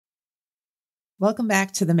Welcome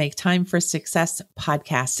back to the Make Time for Success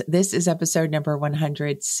podcast. This is episode number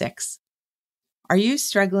 106. Are you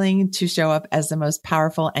struggling to show up as the most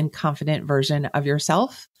powerful and confident version of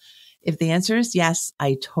yourself? If the answer is yes,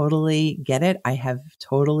 I totally get it. I have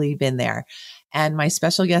totally been there. And my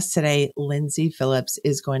special guest today, Lyndsay Phillips,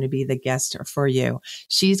 is going to be the guest for you.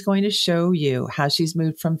 She's going to show you how she's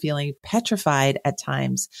moved from feeling petrified at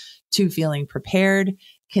times to feeling prepared,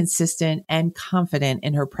 consistent, and confident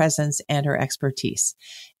in her presence and her expertise.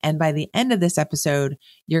 And by the end of this episode,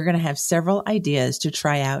 you're going to have several ideas to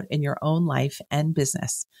try out in your own life and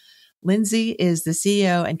business. Lyndsay is the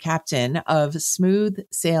CEO and captain of Smooth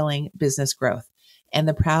Sailing Business Growth and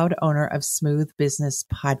the proud owner of Smooth Business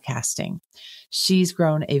Podcasting. She's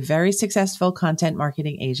grown a very successful content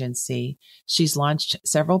marketing agency. She's launched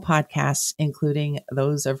several podcasts, including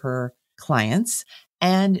those of her clients,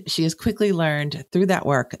 and she has quickly learned through that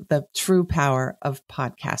work the true power of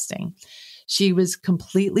podcasting. She was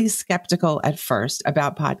completely skeptical at first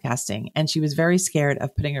about podcasting, and she was very scared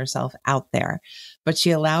of putting herself out there. But she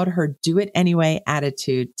allowed her do it anyway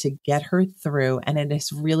attitude to get her through, and it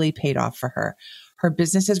has really paid off for her. Her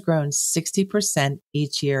business has grown 60%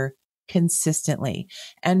 each year consistently.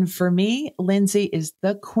 And for me, Lyndsay is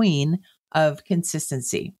the queen of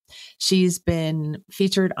consistency. She's been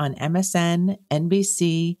featured on MSN,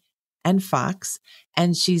 NBC, and Fox,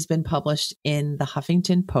 and she's been published in the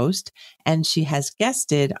Huffington Post, and she has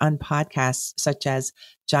guested on podcasts such as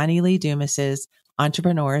Johnny Lee Dumas's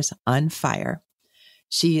Entrepreneurs on Fire.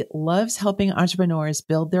 She loves helping entrepreneurs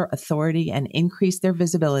build their authority and increase their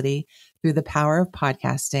visibility through the power of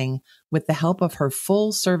podcasting with the help of her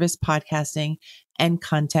full service podcasting and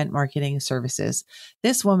content marketing services.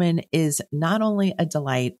 This woman is not only a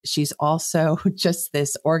delight, she's also just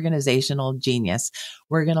this organizational genius.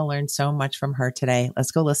 We're going to learn so much from her today.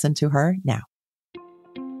 Let's go listen to her now.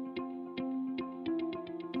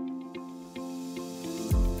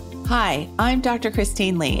 Hi, I'm Dr.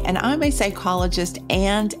 Christine Lee, and I'm a psychologist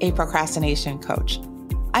and a procrastination coach.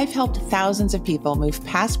 I've helped thousands of people move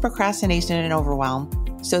past procrastination and overwhelm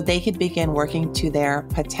so they could begin working to their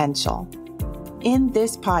potential. In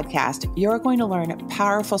this podcast, you're going to learn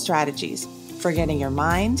powerful strategies for getting your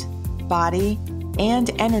mind, body, and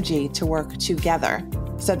energy to work together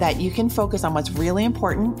so that you can focus on what's really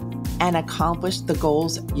important and accomplish the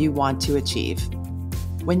goals you want to achieve.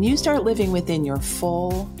 When you start living within your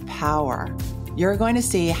full power, you're going to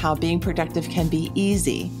see how being productive can be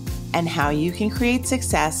easy and how you can create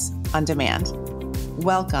success on demand.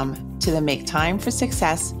 Welcome to the Make Time for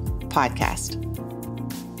Success podcast.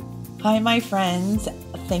 Hi, my friends.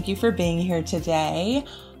 Thank you for being here today.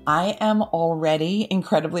 I am already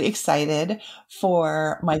incredibly excited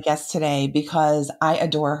for my guest today because I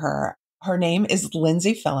adore her. Her name is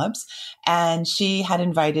Lyndsay Phillips, and she had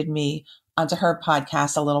invited me onto her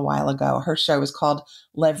podcast a little while ago. Her show is called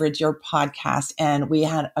Leverage Your Podcast, and we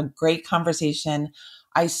had a great conversation.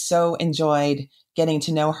 I so enjoyed getting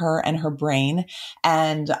to know her and her brain,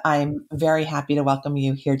 and I'm very happy to welcome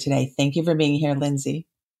you here today. Thank you for being here, Lyndsay.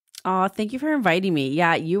 Oh, thank you for inviting me.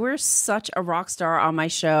 Yeah, you were such a rock star on my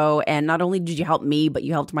show, and not only did you help me, but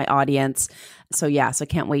you helped my audience. So I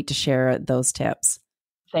can't wait to share those tips.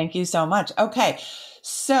 Thank you so much. Okay,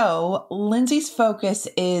 so Lyndsay's focus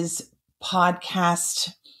is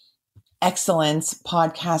podcast excellence,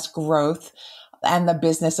 podcast growth, and the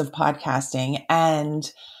business of podcasting.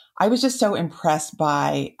 And I was just so impressed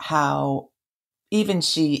by how even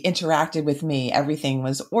she interacted with me. Everything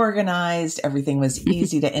was organized. Everything was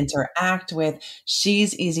easy to interact with.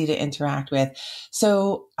 She's easy to interact with.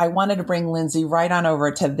 So I wanted to bring Lyndsay right on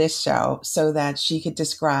over to this show so that she could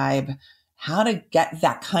describe how to get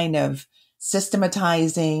that kind of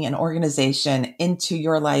systematizing and organization into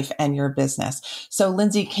your life and your business. So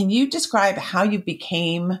Lyndsay, can you describe how you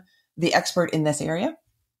became the expert in this area?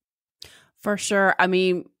 For sure. I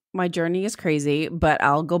mean, my journey is crazy, but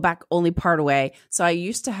I'll go back only part away. So I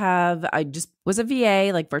just was a VA,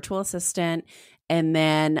 like virtual assistant. And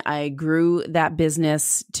then I grew that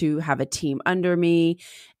business to have a team under me.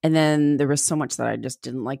 And then there was so much that I just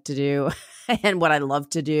didn't like to do and what I love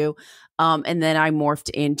to do. And then I morphed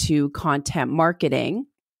into content marketing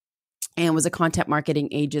and was a content marketing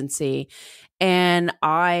agency. And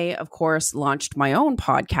I, of course, launched my own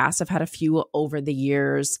podcast. I've had a few over the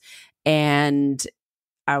years, and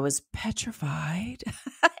I was petrified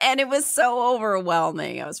and it was so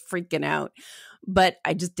overwhelming. I was freaking out, but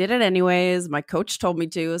I just did it anyways. My coach told me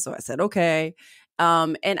to, so I said, okay.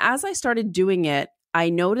 And as I started doing it,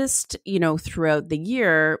 I noticed, throughout the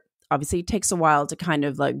year, obviously it takes a while to kind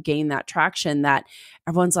of like gain that traction that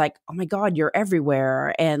everyone's like, oh my God, you're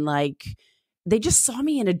everywhere. And like, they just saw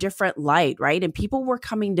me in a different light, right? And people were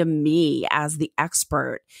coming to me as the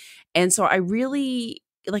expert. And so I really,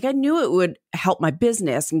 like, I knew it would help my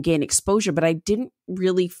business and gain exposure, but I didn't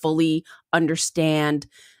really fully understand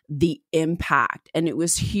the impact. And it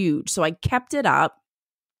was huge. So I kept it up.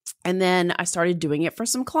 And then I started doing it for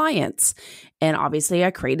some clients. And obviously,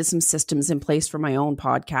 I created some systems in place for my own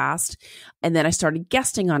podcast. And then I started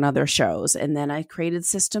guesting on other shows. And then I created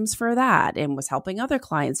systems for that and was helping other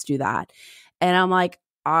clients do that. And I'm like,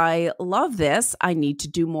 I love this. I need to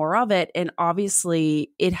do more of it. And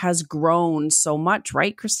obviously, it has grown so much,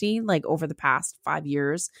 right, Christine? Like over the past 5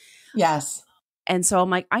 years. Yes. And so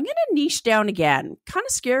I'm like, I'm going to niche down again. Kind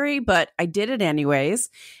of scary, but I did it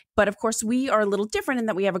anyways. But of course, we are a little different in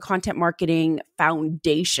that we have a content marketing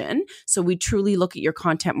foundation. So we truly look at your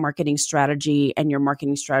content marketing strategy and your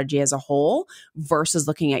marketing strategy as a whole versus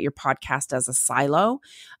looking at your podcast as a silo.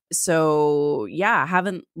 So yeah, I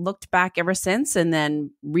haven't looked back ever since, and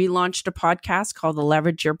then relaunched a podcast called the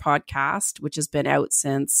Leverage Your Podcast, which has been out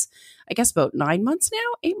since, I guess, about 9 months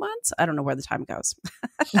now, 8 months. I don't know where the time goes.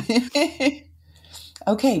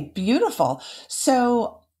 Okay, beautiful.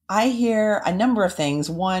 So I hear a number of things.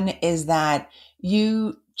 One is that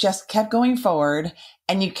you just kept going forward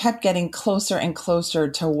and you kept getting closer and closer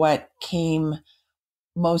to what came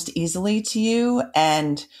most easily to you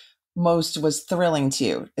and most was thrilling to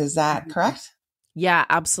you. Is that correct? Yeah,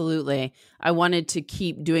 absolutely. I wanted to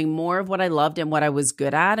keep doing more of what I loved and what I was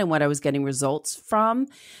good at and what I was getting results from,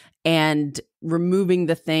 and removing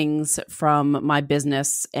the things from my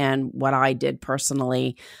business and what I did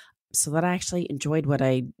personally, so that I actually enjoyed what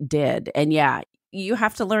I did. And yeah, you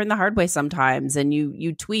have to learn the hard way sometimes, and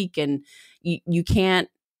you tweak, and you can't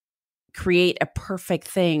create a perfect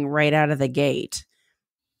thing right out of the gate.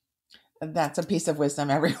 That's a piece of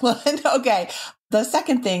wisdom, everyone. Okay. The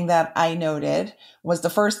second thing that I noted was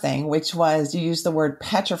the first thing, which was you used the word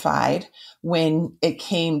petrified when it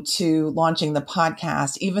came to launching the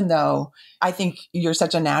podcast, even though I think you're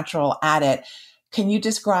such a natural at it. Can you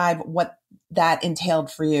describe what that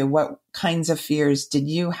entailed for you? What kinds of fears did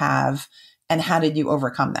you have and how did you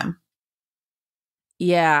overcome them?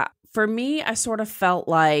 Yeah. For me, I sort of felt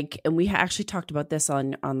like, and we actually talked about this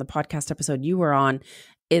on the podcast episode you were on,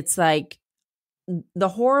 it's like the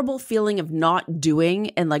horrible feeling of not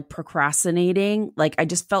doing and like procrastinating. Like I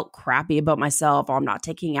just felt crappy about myself. I'm not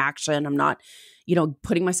taking action. I'm not,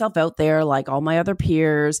 putting myself out there like all my other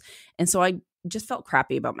peers. And so I just felt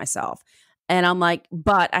crappy about myself. And I'm like,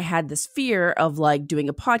 but I had this fear of like doing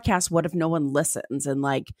a podcast. What if no one listens? And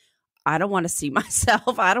like, I don't want to see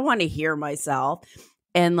myself. I don't want to hear myself.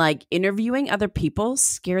 And like interviewing other people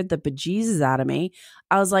scared the bejesus out of me.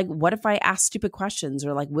 I was like, what if I ask stupid questions,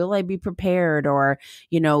 or like, will I be prepared? Or,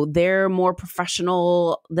 they're more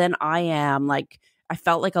professional than I am. Like I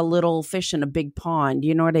felt like a little fish in a big pond.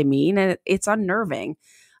 You know what I mean? And it's unnerving.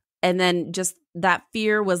 And then just that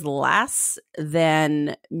fear was less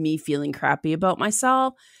than me feeling crappy about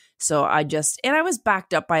myself. So I was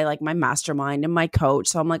backed up by like my mastermind and my coach.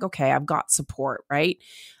 So I'm like, okay, I've got support, right?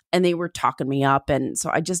 And they were talking me up. And so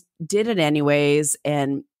I just did it anyways.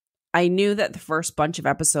 And I knew that the first bunch of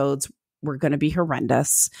episodes were going to be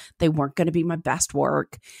horrendous. They weren't going to be my best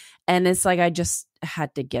work. And it's like, I just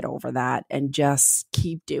had to get over that and just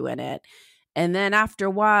keep doing it. And then after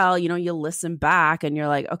a while, you listen back and you're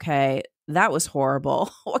like, okay, that was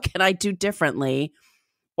horrible. What can I do differently?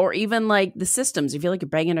 Or even like the systems, you feel like you're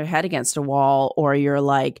banging your head against a wall, or you're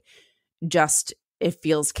like, it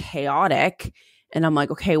feels chaotic. And I'm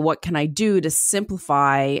like, okay, what can I do to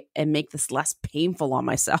simplify and make this less painful on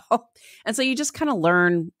myself? And so you just kind of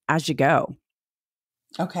learn as you go.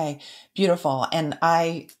 Okay, beautiful. And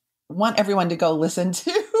I want everyone to go listen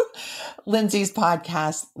to Lyndsay's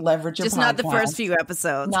podcast, Leverage Your Podcast. Just not the first few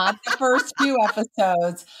episodes. Not the first few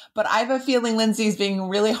episodes, but I have a feeling Lyndsay's being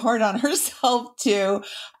really hard on herself too.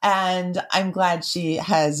 And I'm glad she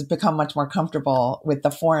has become much more comfortable with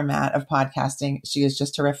the format of podcasting. She is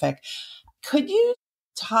just terrific. Could you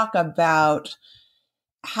talk about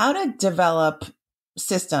how to develop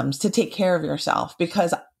systems to take care of yourself?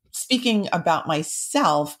 Because speaking about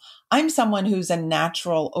myself, I'm someone who's a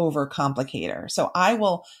natural overcomplicator. So I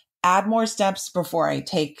will add more steps before I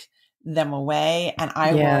take them away. And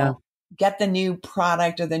I will get the new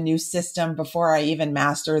product or the new system before I even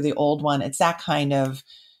master the old one. It's that kind of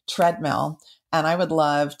treadmill. And I would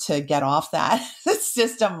love to get off that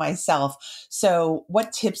system myself. So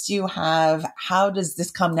what tips do you have? How does this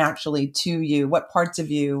come naturally to you? What parts of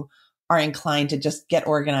you are inclined to just get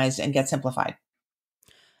organized and get simplified?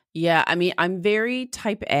 Yeah, I mean, I'm very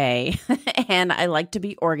type A and I like to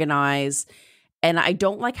be organized. And I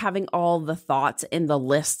don't like having all the thoughts and the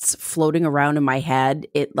lists floating around in my head.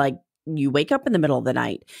 It like you wake up in the middle of the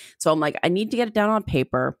night. So I'm like, I need to get it down on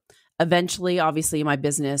paper. Eventually, obviously, in my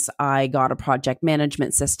business, I got a project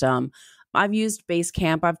management system. I've used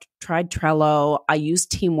Basecamp. I've tried Trello. I use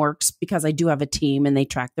Teamworks because I do have a team and they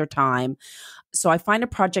track their time. So I find a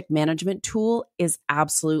project management tool is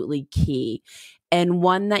absolutely key, and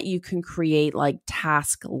one that you can create like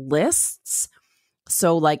task lists.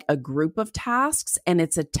 So like a group of tasks, and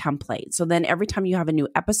it's a template. So then every time you have a new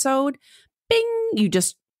episode, bing, you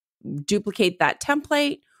just duplicate that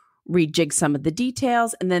template, rejig some of the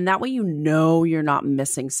details, and then that way you know you're not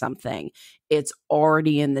missing something. It's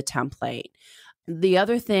already in the template. The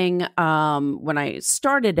other thing when I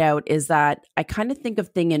started out is that I kind of think of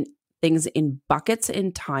things in buckets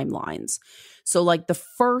and timelines. So like the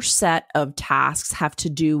first set of tasks have to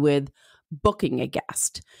do with booking a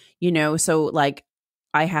guest, so like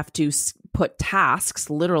I have to put tasks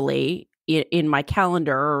literally in my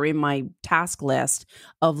calendar or in my task list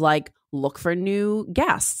of like, look for new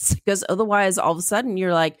guests, because otherwise all of a sudden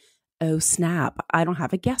you're like, oh snap, I don't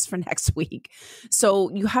have a guest for next week.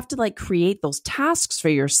 So you have to like create those tasks for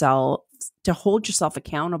yourself to hold yourself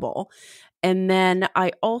accountable. And then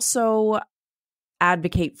I also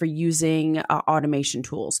advocate for using automation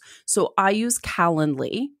tools. So I use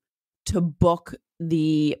Calendly to book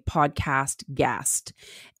the podcast guest.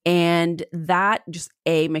 And that just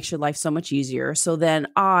makes your life so much easier. So then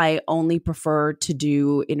I only prefer to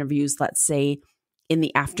do interviews, let's say in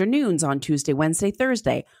the afternoons on Tuesday, Wednesday,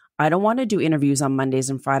 Thursday. I don't want to do interviews on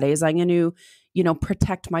Mondays and Fridays. I'm going to,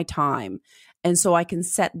 protect my time. And so I can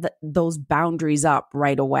set those boundaries up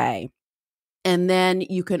right away. And then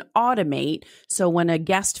you can automate. So when a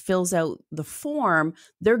guest fills out the form,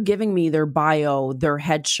 they're giving me their bio, their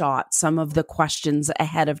headshot, some of the questions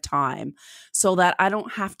ahead of time so that I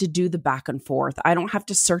don't have to do the back and forth. I don't have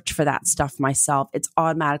to search for that stuff myself. It's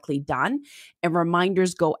automatically done. And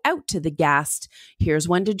reminders go out to the guest. Here's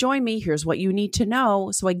when to join me. Here's what you need to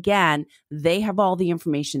know. So again, they have all the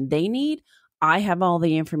information they need. I have all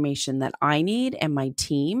the information that I need and my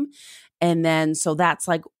team. And then, so that's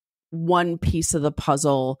like one piece of the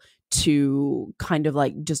puzzle to kind of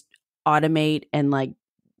like just automate and like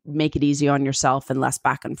make it easy on yourself and less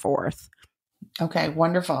back and forth. Okay,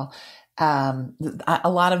 wonderful. A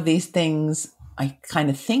lot of these things I kind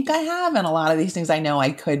of think I have, and a lot of these things I know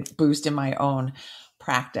I could boost in my own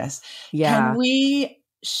practice. Yeah. Can we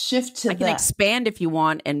shift to I can expand if you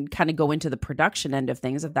want and kind of go into the production end of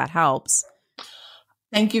things, if that helps.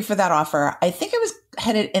 Thank you for that offer. I think I was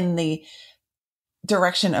headed in the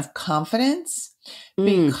direction of confidence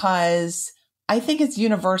because I think it's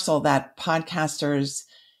universal that podcasters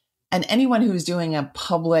and anyone who's doing a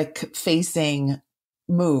public facing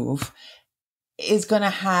move is going to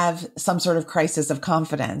have some sort of crisis of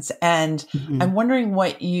confidence. And I'm wondering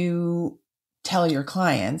what you tell your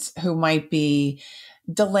clients who might be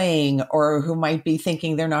delaying or who might be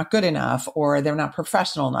thinking they're not good enough or they're not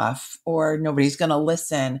professional enough or nobody's going to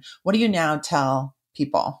listen. What do you now tell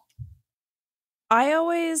people? I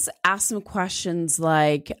always ask them questions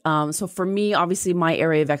like, so for me, obviously my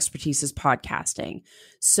area of expertise is podcasting.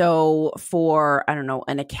 So for, I don't know,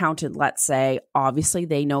 an accountant, let's say, obviously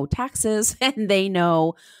they know taxes and they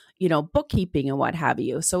know, bookkeeping and what have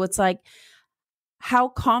you. So it's like, how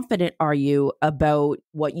confident are you about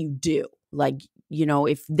what you do? Like,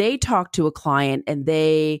 if they talk to a client and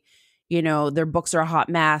they, their books are a hot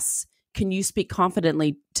mess, can you speak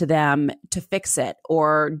confidently to them to fix it?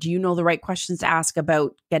 Or do you know the right questions to ask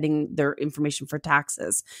about getting their information for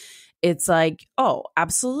taxes? It's like, oh,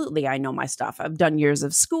 absolutely. I know my stuff. I've done years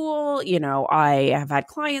of school. I have had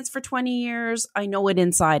clients for 20 years. I know it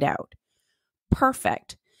inside out.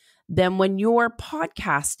 Perfect. Then when you're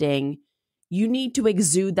podcasting, you need to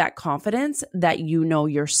exude that confidence that you know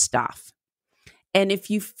your stuff. And if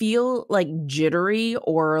you feel like jittery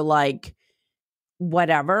or like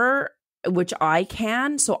whatever, which I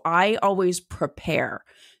can, so I always prepare.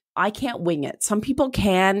 I can't wing it. Some people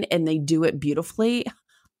can and they do it beautifully.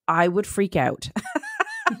 I would freak out.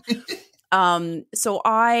 So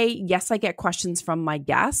I get questions from my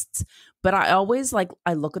guests, but I always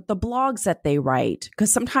I look at the blogs that they write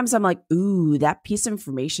because sometimes I'm like, ooh, that piece of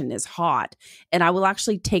information is hot. And I will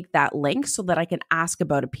actually take that link so that I can ask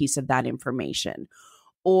about a piece of that information.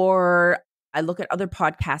 Or I look at other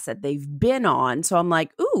podcasts that they've been on. So I'm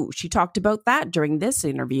like, ooh, she talked about that during this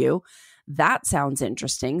interview. That sounds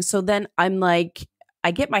interesting. So then I'm like,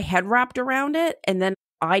 I get my head wrapped around it. And then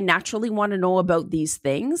I naturally want to know about these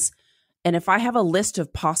things. And if I have a list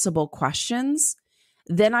of possible questions,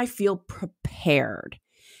 then I feel prepared.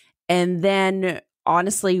 And then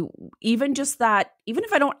honestly, even just that, even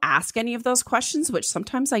if I don't ask any of those questions, which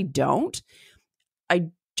sometimes I don't, I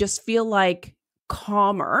just feel like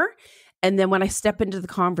calmer. And then when I step into the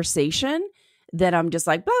conversation, then I'm just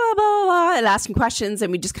like, blah, blah, blah, blah, and asking questions, and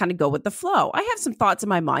we just kind of go with the flow. I have some thoughts in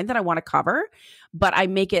my mind that I want to cover, but I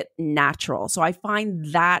make it natural. So I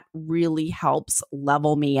find that really helps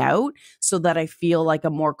level me out so that I feel like a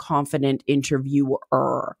more confident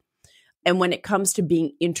interviewer. And when it comes to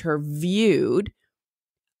being interviewed,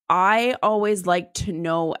 I always like to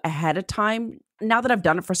know ahead of time. Now that I've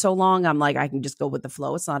done it for so long, I'm like, I can just go with the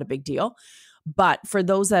flow. It's not a big deal. But for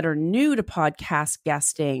those that are new to podcast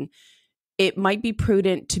guesting, it might be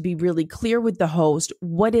prudent to be really clear with the host.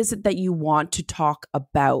 What is it that you want to talk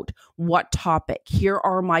about? What topic? Here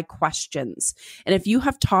are my questions. And if you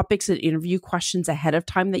have topics and interview questions ahead of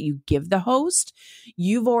time that you give the host,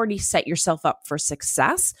 you've already set yourself up for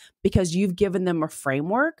success because you've given them a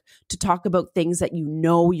framework to talk about things that you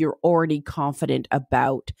know you're already confident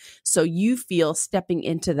about. So you feel stepping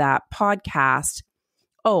into that podcast,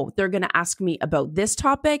 oh, they're going to ask me about this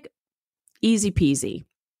topic, easy peasy.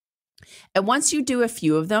 And once you do a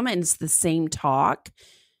few of them and it's the same talk,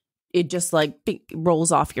 it just like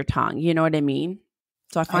rolls off your tongue. You know what I mean?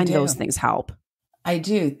 So I find those things help. I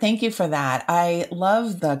do. Thank you for that. I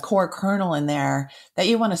love the core kernel in there that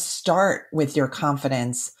you want to start with your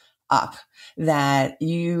confidence up, that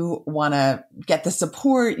you want to get the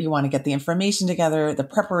support, you want to get the information together. The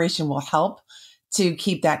preparation will help to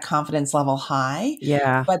keep that confidence level high.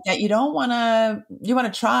 Yeah. But that you want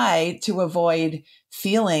to try to avoid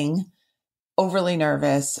feeling overly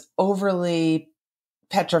nervous, overly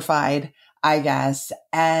petrified, I guess.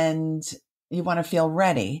 And you want to feel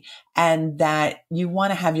ready, and that you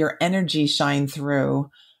want to have your energy shine through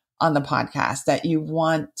on the podcast, that you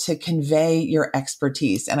want to convey your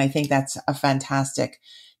expertise. And I think that's a fantastic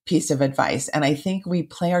piece of advice. And I think we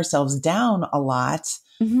play ourselves down a lot.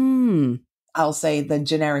 Mm-hmm. I'll say the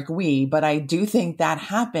generic we, but I do think that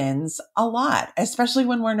happens a lot, especially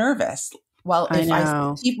when we're nervous. Well, if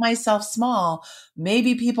I keep myself small,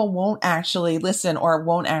 maybe people won't actually listen or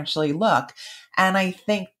won't actually look. And I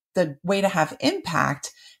think the way to have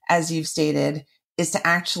impact, as you've stated, is to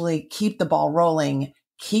actually keep the ball rolling,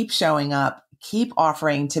 keep showing up, keep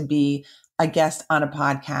offering to be a guest on a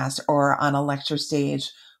podcast or on a lecture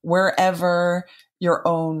stage, wherever your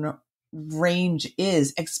own range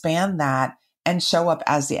is, expand that and show up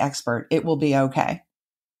as the expert. It will be okay.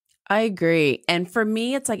 I agree. And for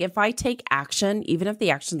me, it's like if I take action, even if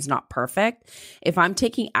the action's not perfect, if I'm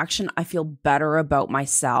taking action, I feel better about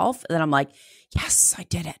myself. And then I'm like, yes, I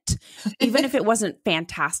did it. Even if it wasn't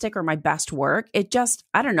fantastic or my best work, it just,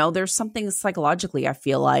 I don't know, there's something psychologically I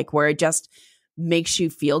feel like where it just makes you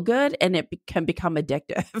feel good and it can become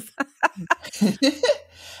addictive.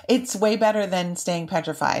 It's way better than staying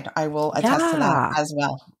petrified. I will attest to that as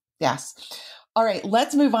well. Yes. All right,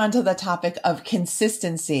 let's move on to the topic of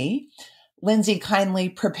consistency. Lyndsay kindly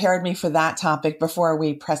prepared me for that topic before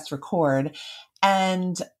we pressed record.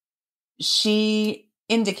 And she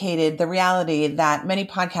indicated the reality that many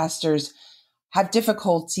podcasters have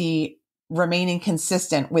difficulty remaining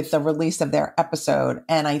consistent with the release of their episode.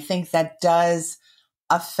 And I think that does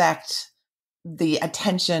affect the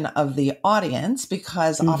attention of the audience,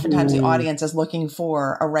 because oftentimes the audience is looking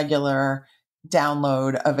for a regular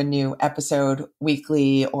download of a new episode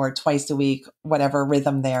weekly or twice a week, whatever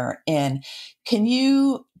rhythm they're in. Can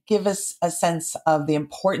you give us a sense of the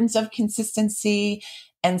importance of consistency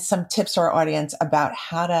and some tips to our audience about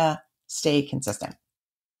how to stay consistent?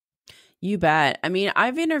 You bet. I mean,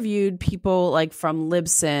 I've interviewed people like from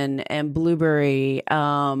Libsyn and Blueberry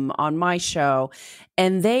on my show,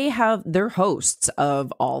 and they're hosts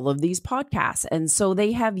of all of these podcasts. And so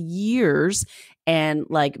they have years and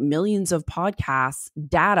like millions of podcasts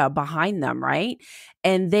data behind them, right?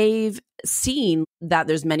 And they've seen that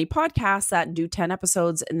there's many podcasts that do 10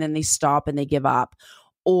 episodes and then they stop and they give up,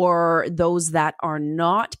 or those that are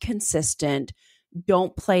not consistent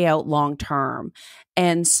don't play out long term.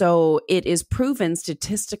 And so it is proven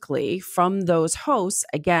statistically from those hosts,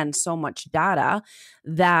 again, so much data,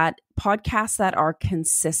 that podcasts that are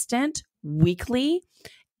consistent weekly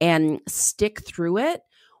and stick through it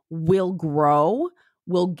will grow,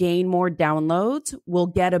 will gain more downloads, will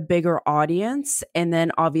get a bigger audience, and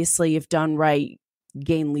then obviously, if done right,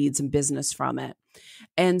 gain leads and business from it.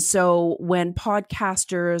 And so when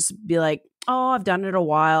podcasters be like, oh, I've done it a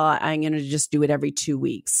while, I'm going to just do it every 2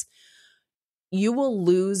 weeks, you will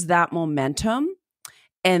lose that momentum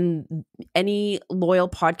And any loyal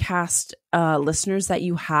podcast listeners that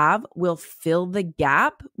you have will fill the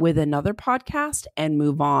gap with another podcast and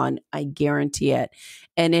move on. I guarantee it.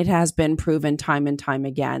 And it has been proven time and time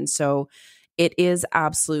again. So it is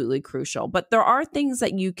absolutely crucial. But there are things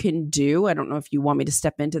that you can do. I don't know if you want me to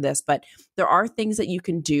step into this, but there are things that you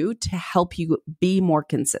can do to help you be more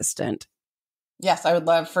consistent. Yes, I would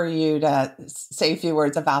love for you to say a few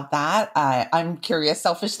words about that. I'm curious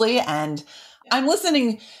selfishly, and I'm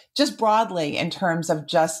listening just broadly in terms of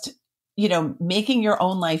just, making your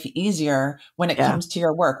own life easier when it comes to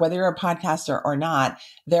your work, whether you're a podcaster or not.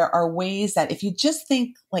 There are ways that if you just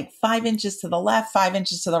think like 5 inches to the left, 5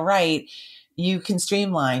 inches to the right, you can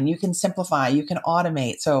streamline, you can simplify, you can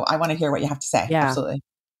automate. So I want to hear what you have to say. Yeah. Absolutely.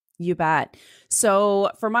 You bet.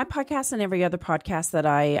 So for my podcast and every other podcast that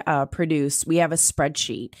I produce, we have a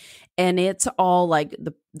spreadsheet, and it's all like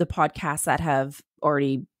the podcasts that have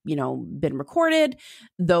already, been recorded,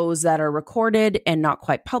 those that are recorded and not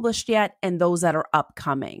quite published yet, and those that are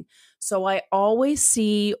upcoming. So I always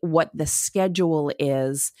see what the schedule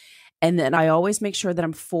is, and then I always make sure that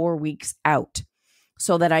I'm 4 weeks out,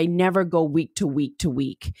 so that I never go week to week to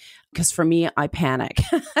week. Because for me, I panic.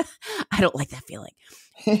 I don't like that feeling.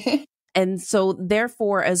 And so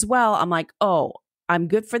therefore as well, I'm like, oh, I'm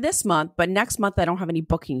good for this month, but next month I don't have any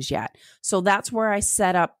bookings yet. So that's where I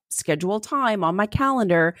set up schedule time on my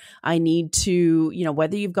calendar. I need to,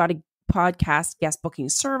 whether you've got a podcast guest booking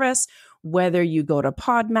service, whether you go to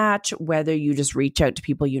Podmatch, whether you just reach out to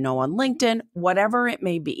people on LinkedIn, whatever it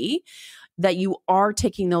may be, that you are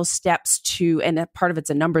taking those steps to, and a part of it's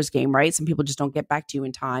a numbers game, right? Some people just don't get back to you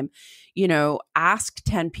in time. Ask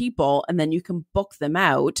 10 people and then you can book them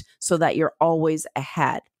out so that you're always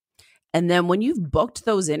ahead. And then when you've booked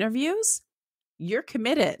those interviews, you're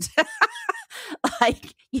committed.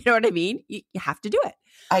 You know what I mean? You have to do it.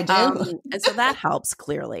 I do. And so that helps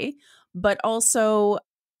clearly. But also,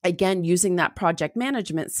 again, using that project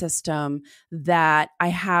management system that I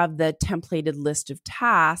have the templated list of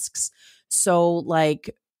tasks. So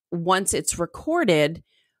like once it's recorded,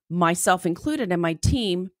 myself included and my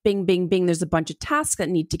team, bing, bing, bing, there's a bunch of tasks that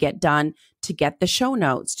need to get done to get the show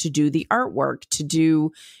notes, to do the artwork, to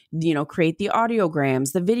do, create the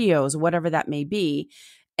audiograms, the videos, whatever that may be.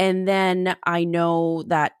 And then I know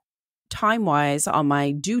that time-wise on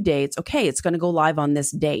my due dates, okay, it's going to go live on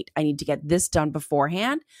this date. I need to get this done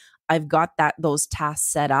beforehand. I've got those tasks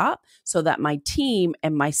set up so that my team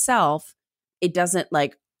and myself, it doesn't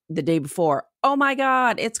like the day before, oh my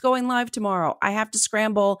God, it's going live tomorrow. I have to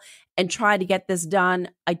scramble and try to get this done.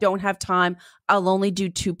 I don't have time. I'll only do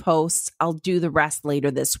 2 posts. I'll do the rest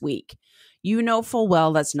later this week. You know full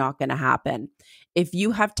well that's not going to happen. If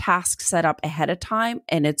you have tasks set up ahead of time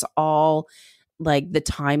and it's all like the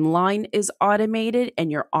timeline is automated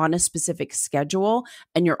and you're on a specific schedule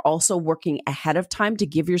and you're also working ahead of time to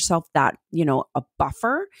give yourself that, a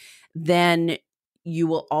buffer, then you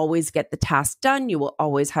will always get the task done. You will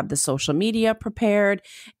always have the social media prepared,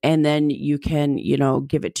 and then you can,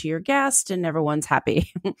 give it to your guest and everyone's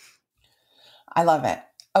happy. I love it.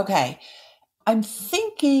 Okay. I'm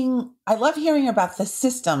thinking, I love hearing about the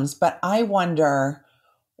systems, but I wonder,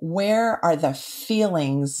 where are the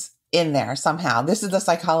feelings in there somehow? This is the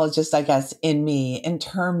psychologist, I guess, in me, in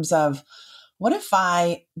terms of, what if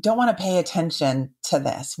I don't want to pay attention to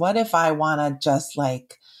this? What if I want to just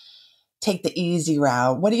take the easy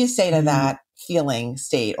route? What do you say to that feeling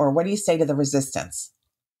state, or what do you say to the resistance?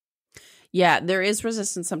 Yeah, there is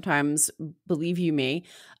resistance sometimes, believe you me.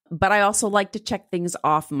 But I also like to check things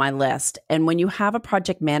off my list. And when you have a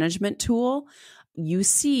project management tool, you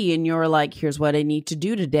see and you're like, here's what I need to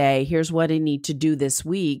do today. Here's what I need to do this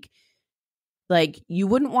week. Like, you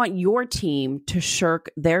wouldn't want your team to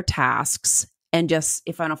shirk their tasks and just,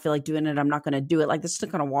 if I don't feel like doing it, I'm not going to do it. Like, this is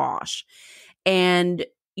not going to wash. And,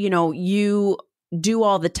 you do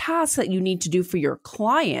all the tasks that you need to do for your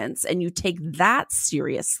clients, and you take that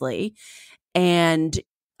seriously and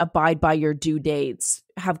abide by your due dates,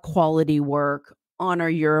 have quality work, honor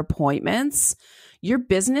your appointments. Your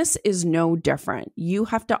business is no different. You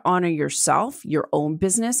have to honor yourself, your own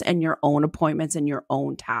business, and your own appointments and your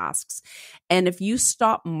own tasks. And if you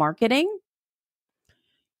stop marketing,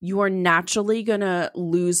 you are naturally going to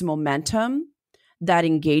lose momentum, that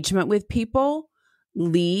engagement with people,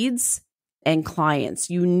 leads, and clients.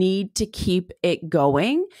 You need to keep it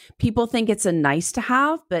going. People think it's a nice to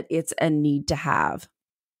have, but it's a need to have.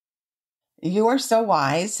 You are so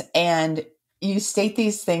wise, and you state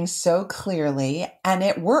these things so clearly, and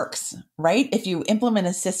it works, right? If you implement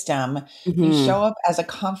a system, you show up as a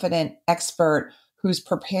confident expert who's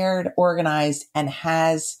prepared, organized, and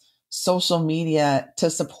has social media to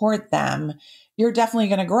support them, you're definitely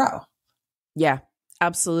going to grow. Yeah,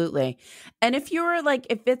 absolutely. And if you're like,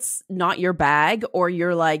 if it's not your bag, or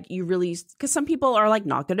you're like, you really, because some people are like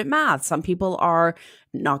not good at math. Some people are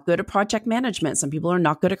not good at project management. Some people are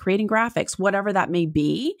not good at creating graphics, whatever that may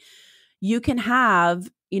be. You can have,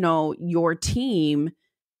 your team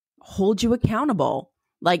hold you accountable,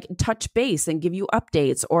 like touch base and give you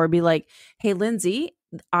updates, or be like, hey, Lyndsay,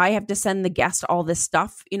 I have to send the guest all this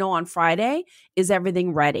stuff, on Friday. Is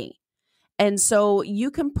everything ready? And so you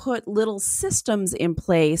can put little systems in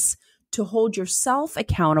place to hold yourself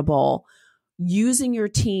accountable using your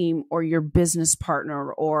team or your business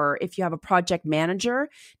partner, or if you have a project manager,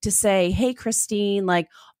 to say, hey, Christine, like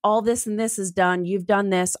all this and this is done. You've done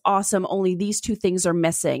this. Awesome. Only these two things are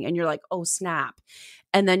missing. And you're like, oh, snap.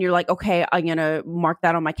 And then you're like, okay, I'm going to mark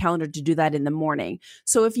that on my calendar to do that in the morning.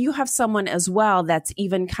 So if you have someone as well that's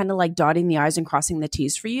even kind of like dotting the I's and crossing the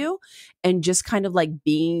T's for you, and just kind of like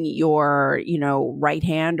being your, right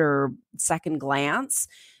hand or second glance,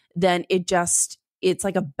 then it's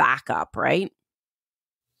like a backup, right?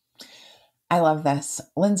 I love this.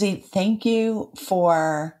 Lyndsay, thank you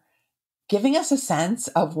for giving us a sense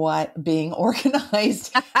of what being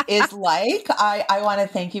organized is like. I want to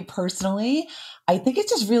thank you personally. I think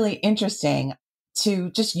it's just really interesting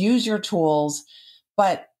to just use your tools,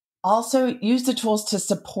 but also use the tools to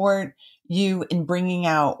support you in bringing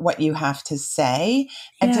out what you have to say,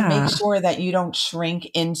 and to make sure that you don't shrink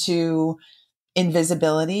into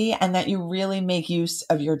invisibility, and that you really make use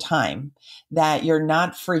of your time, that you're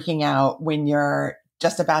not freaking out when you're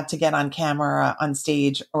just about to get on camera, on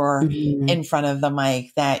stage, or in front of the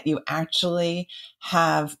mic, that you actually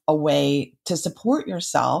have a way to support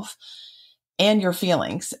yourself and your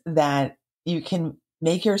feelings, that you can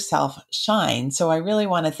make yourself shine. So I really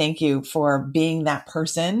want to thank you for being that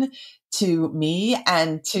person to me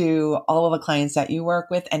and to all of the clients that you work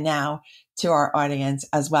with, and now to our audience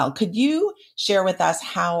as well. Could you share with us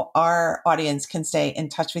how our audience can stay in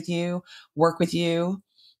touch with you, work with you,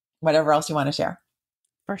 whatever else you want to share?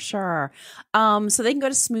 For sure. So they can go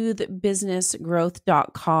to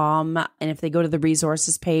smoothbusinessgrowth.com. And if they go to the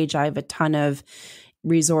resources page, I have a ton of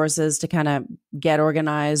resources to kind of get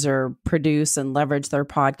organized or produce and leverage their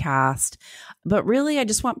podcast. But really, I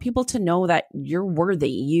just want people to know that you're worthy.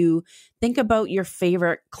 You think about your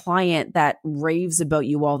favorite client that raves about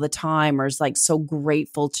you all the time, or is like so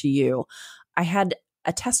grateful to you. I had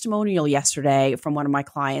a testimonial yesterday from one of my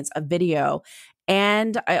clients, a video.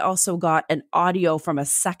 And I also got an audio from a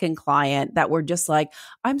second client that were just like,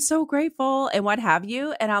 I'm so grateful and what have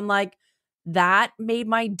you. And I'm like, that made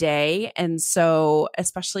my day. And so,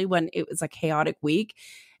 especially when it was a chaotic week,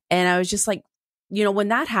 and I was just like, when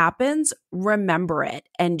that happens, remember it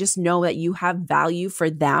and just know that you have value for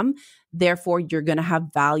them. Therefore, you're going to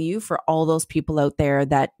have value for all those people out there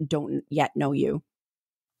that don't yet know you.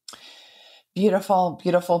 Beautiful,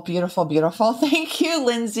 beautiful, beautiful, beautiful. Thank you,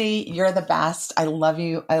 Lyndsay. You're the best. I love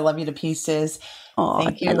you. I love you to pieces. Oh,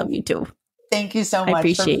 thank you. I love you too. Thank you so much. I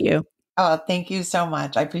appreciate you. Oh, thank you so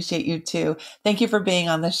much. I appreciate you too. Thank you for being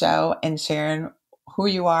on the show and sharing who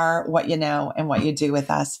you are, what you know, and what you do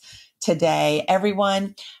with us today.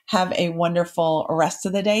 Everyone, have a wonderful rest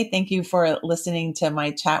of the day. Thank you for listening to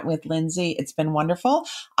my chat with Lyndsay. It's been wonderful.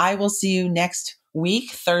 I will see you next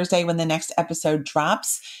week, Thursday, when the next episode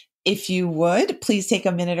drops. If you would, please take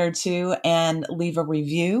a minute or two and leave a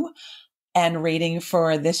review and rating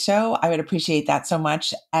for this show. I would appreciate that so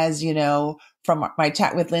much. As you know, from my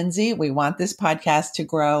chat with Lyndsay, we want this podcast to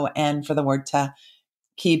grow and for the word to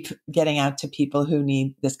keep getting out to people who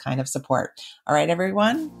need this kind of support. All right,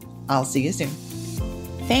 everyone, I'll see you soon.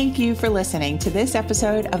 Thank you for listening to this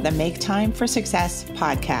episode of the Make Time for Success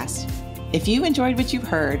podcast. If you enjoyed what you've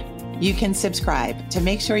heard, you can subscribe to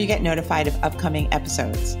make sure you get notified of upcoming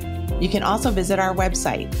episodes. You can also visit our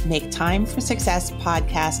website,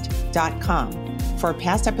 maketimeforsuccesspodcast.com, for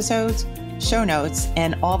past episodes, show notes,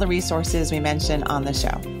 and all the resources we mention on the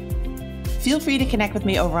show. Feel free to connect with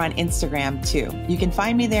me over on Instagram too. You can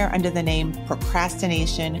find me there under the name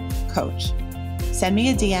Procrastination Coach. Send me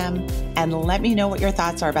a DM and let me know what your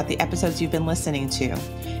thoughts are about the episodes you've been listening to.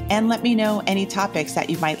 And let me know any topics that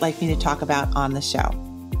you might like me to talk about on the show.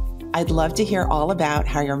 I'd love to hear all about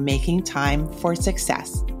how you're making time for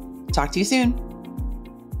success. Talk to you soon.